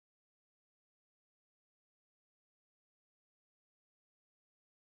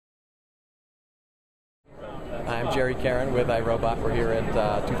I'm Jerry Caron with iRobot. We're here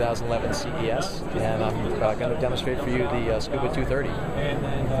at 2011 CES, and I'm going to demonstrate for you the Scooba 230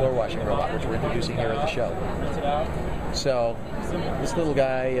 floor washing robot, which we're introducing here at the show. So this little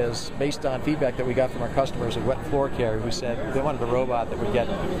guy is based on feedback that we got from our customers at Wet Floor Care, who said they wanted a robot that would get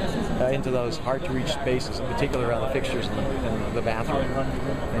into those hard-to-reach spaces, in particular around the fixtures in the bathroom.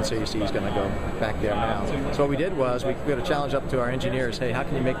 And so you see he's going to go back there now. So what we did was we put a challenge up to our engineers, hey, how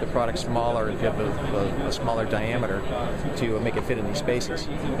can you make the product smaller if you have a smaller diameter to make it fit in these spaces?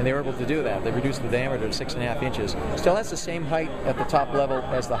 And they were able to do that. They reduced the diameter to 6.5 inches. Still has the same height at the top level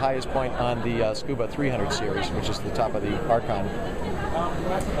as the highest point on the Scooba 300 series, which is the top of the Archon.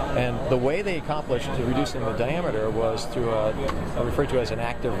 And the way they accomplished reducing the diameter was through referred to as an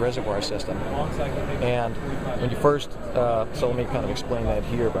active reservoir system. And when you first, so let me kind of explain that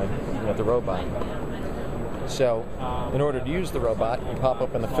here by looking at the robot. So in order to use the robot, you pop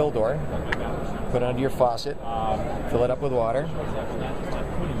open the fill door, put it under your faucet, fill it up with water,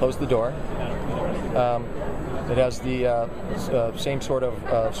 close the door. It has the same sort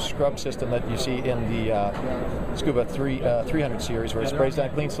of scrub system that you see in the Scooba 300 series, where it sprays down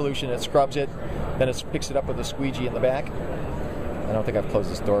clean solution, it scrubs it, then it picks it up with a squeegee in the back. I don't think I've closed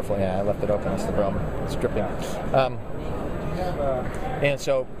this door for you. I left it open. That's the problem. It's dripping. And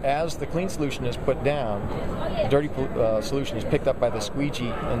so as the clean solution is put down, the dirty solution is picked up by the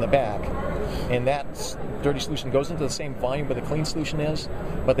squeegee in the back, and that dirty solution goes into the same volume where the clean solution is,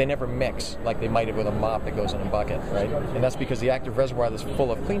 but they never mix like they might have with a mop that goes in a bucket, right? And that's because the active reservoir that's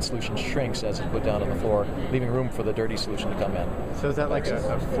full of clean solution shrinks as it's put down on the floor, leaving room for the dirty solution to come in. So is that like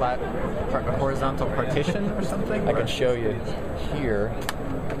a flat, a horizontal partition or something? I can show you here.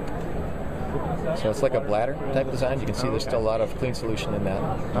 So it's like a bladder type of design. You can see there's still a lot of clean solution in that.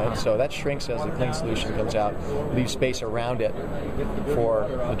 Right? So that shrinks as the clean solution comes out, leaves space around it for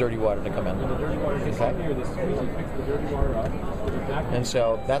the dirty water to come in. Okay? And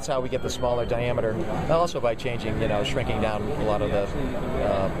so that's how we get the smaller diameter. Also by changing, shrinking down a lot of the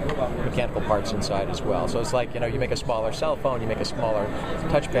mechanical parts inside as well. So it's like, you make a smaller cell phone, you make a smaller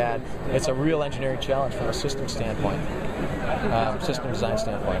touchpad. It's a real engineering challenge from a system standpoint. System design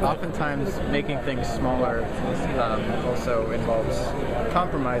standpoint. Oftentimes, making things smaller also involves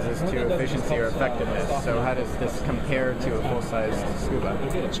compromises to efficiency or effectiveness. So how does this compare to a full-sized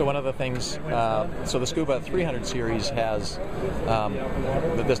Scooba? So one of the things, so the Scooba 300 series has,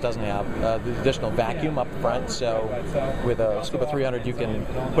 that this doesn't have, the additional vacuum up front. So with a Scooba 300, you can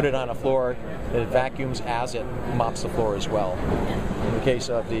put it on a floor, it vacuums as it mops the floor as well. In the case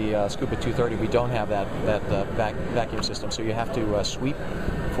of the Scooba 230, we don't have that vacuum system, so you have to sweep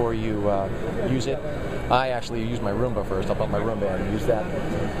before you use it. I actually use my Roomba first. I'll put my Roomba in and use that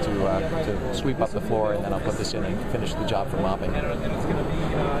to sweep up the floor, and then I'll put this in and finish the job for mopping.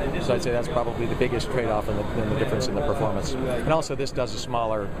 So I'd say that's probably the biggest trade-off in the difference in the performance. And also this does a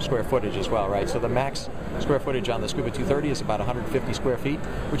smaller square footage as well, right? So the max square footage on the Scooba 230 is about 150 square feet,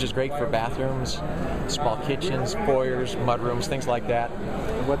 which is great for bathrooms, small kitchens, foyers, mudrooms, things like that.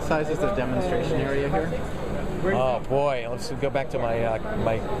 What size is the demonstration area here? Oh boy, let's go back to my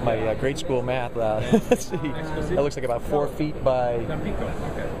my grade school math. Let's see, that looks like about 4 feet by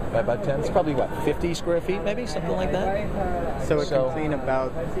about 10. It's probably what, 50 square feet, maybe something like that. So it can clean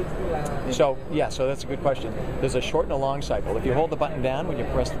about. So that's a good question. There's a short and a long cycle. If you hold the button down when you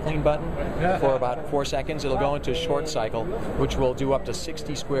press the clean button for about 4 seconds, it'll go into a short cycle, which will do up to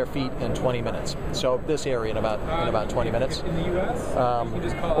 60 square feet in 20 minutes. So this area in about 20 minutes.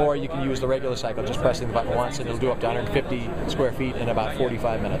 Or you can use the regular cycle, just pressing the button once, and it'll do up to 150 square feet in about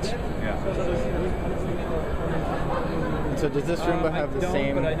 45 minutes. So does this Roomba have the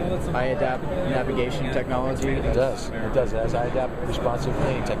same iAdapt navigation technology? It does. It does. It has iAdapt responsive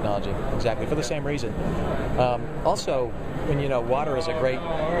cleaning technology, exactly, for the same reason. Also, when water is a great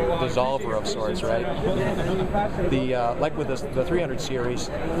dissolver of sorts, right? Like with the 300 series,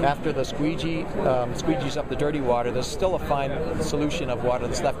 after the squeegee squeegees up the dirty water, there's still a fine solution of water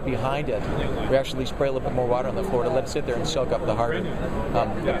that's left behind it. We actually spray a little bit more water on the floor to let it sit there and soak up the harder,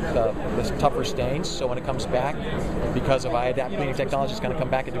 the tougher stains. So when it comes back, because of iAdapt cleaning technology, it's going to come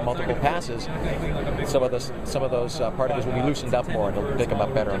back and do multiple passes. Some of those particles will be loosened up more, and it'll pick them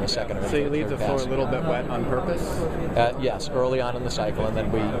up better on the second or third pass. So you leave the floor a little bit wet on purpose? Yes, early on in the cycle, and then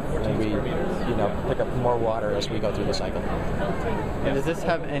we pick up more water as we go through the cycle. And does this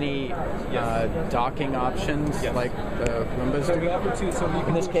have any docking options like the Roombas do?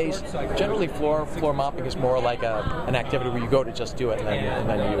 In this case, generally floor mopping is more like an activity where you go to just do it and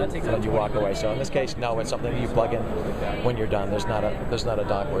then you walk away. So in this case, no, it's something that you plug in when you're done. There's not a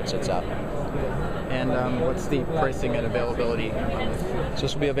dock where it sits out. And what's the pricing and availability? So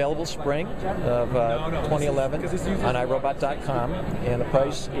this will be available spring of 2011 on iRobot.com, and the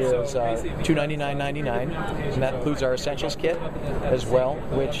price is $299.99, and that includes our Essentials Kit as well,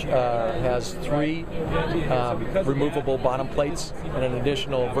 which has 3 removable bottom plates and an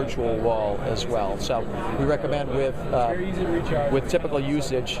additional virtual wall as well. So we recommend with typical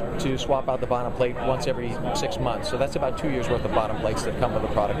usage to swap out the bottom plate once every 6 months. So that's about 2 years worth of bottom plates that come with the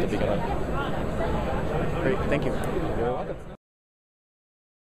product to begin with. Great, thank you. You're welcome.